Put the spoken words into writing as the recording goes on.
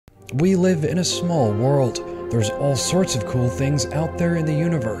We live in a small world. There's all sorts of cool things out there in the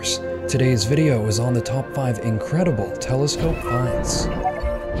universe. Today's video is on the top 5 incredible telescope finds.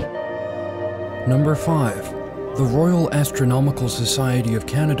 Number 5. The Royal Astronomical Society of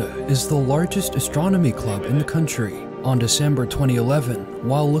Canada is the largest astronomy club in the country. On December 2011,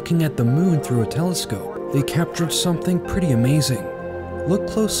 while looking at the moon through a telescope, they captured something pretty amazing. Look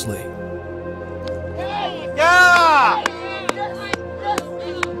closely. Yeah!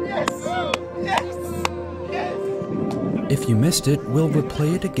 If you missed it, we'll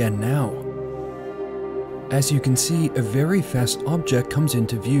replay it again now. As you can see, a very fast object comes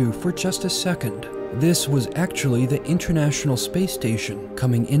into view for just a second. This was actually the International Space Station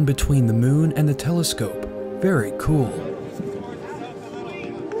coming in between the moon and the telescope. Very cool.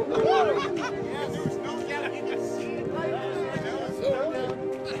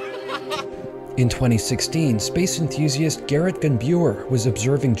 In 2016, space enthusiast Gerrit van Buur was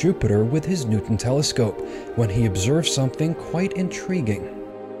observing Jupiter with his Newton telescope when he observed something quite intriguing.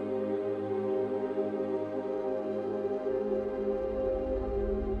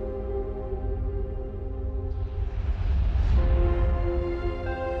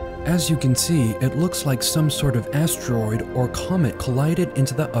 As you can see, it looks like some sort of asteroid or comet collided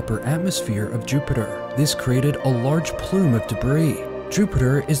into the upper atmosphere of Jupiter. This created a large plume of debris.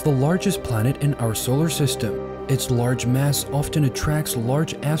 Jupiter is the largest planet in our solar system. Its large mass often attracts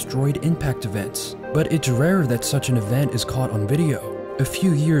large asteroid impact events, but it's rare that such an event is caught on video. A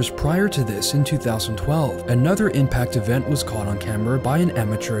few years prior to this, in 2012, another impact event was caught on camera by an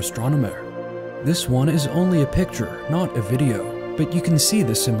amateur astronomer. This one is only a picture, not a video, but you can see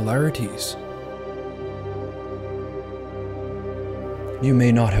the similarities. You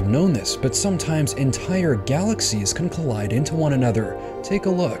may not have known this, but sometimes entire galaxies can collide into one another. Take a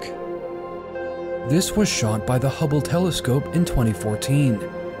look. This was shot by the Hubble telescope in 2014.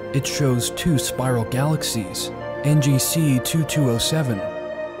 It shows two spiral galaxies, NGC 2207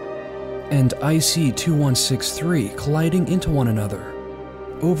 and IC 2163, colliding into one another.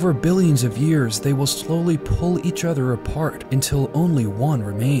 Over billions of years, they will slowly pull each other apart until only one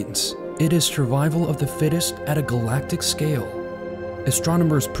remains. It is survival of the fittest at a galactic scale.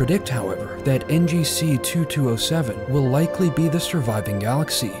 Astronomers predict, however, that NGC 2207 will likely be the surviving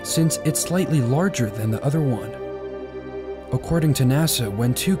galaxy, since it's slightly larger than the other one. According to NASA,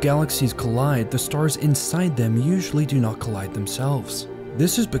 when two galaxies collide, the stars inside them usually do not collide themselves.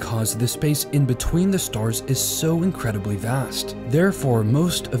 This is because the space in between the stars is so incredibly vast. Therefore,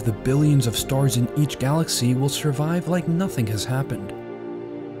 most of the billions of stars in each galaxy will survive like nothing has happened.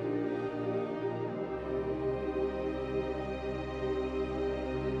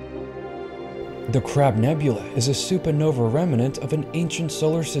 The Crab Nebula is a supernova remnant of an ancient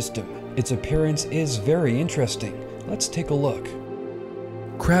solar system. Its appearance is very interesting. Let's take a look.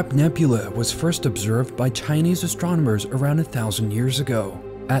 Crab Nebula was first observed by Chinese astronomers around 1,000 years ago.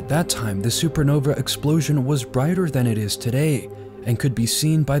 At that time, the supernova explosion was brighter than it is today and could be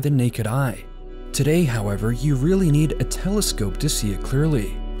seen by the naked eye. Today, however, you really need a telescope to see it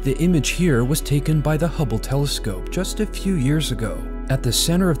clearly. The image here was taken by the Hubble telescope just a few years ago. At the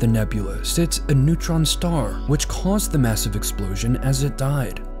center of the nebula sits a neutron star, which caused the massive explosion as it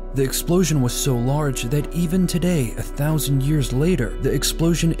died. The explosion was so large that even today, 1,000 years later, the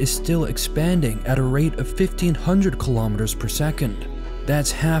explosion is still expanding at a rate of 1,500 kilometers per second.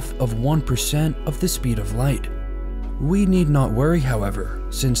 That's half of 1% of the speed of light. We need not worry, however,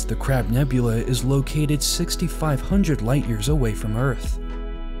 since the Crab Nebula is located 6,500 light-years away from Earth.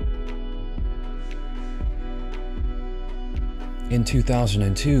 In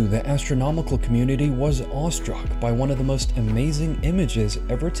 2002, the astronomical community was awestruck by one of the most amazing images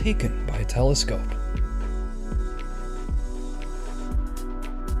ever taken by a telescope.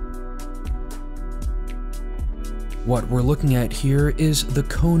 What we're looking at here is the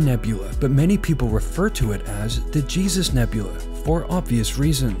Cone Nebula, but many people refer to it as the Jesus Nebula for obvious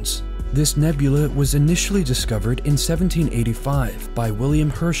reasons. This nebula was initially discovered in 1785 by William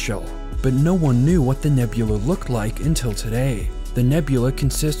Herschel, but no one knew what the nebula looked like until today. The nebula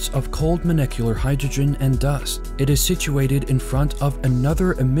consists of cold molecular hydrogen and dust. It is situated in front of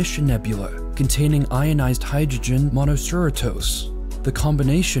another emission nebula containing ionized hydrogen monoceratose. The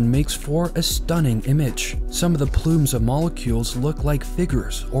combination makes for a stunning image. Some of the plumes of molecules look like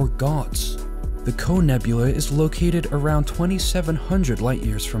figures or gods. The Cone Nebula is located around 2,700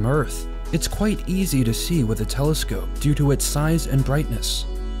 light-years from Earth. It's quite easy to see with a telescope due to its size and brightness.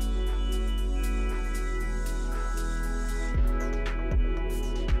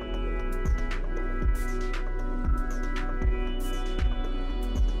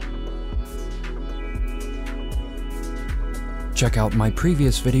 Check out my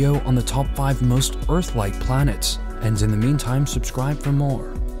previous video on the top 5 most Earth-like planets, and in the meantime subscribe for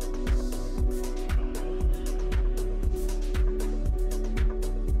more.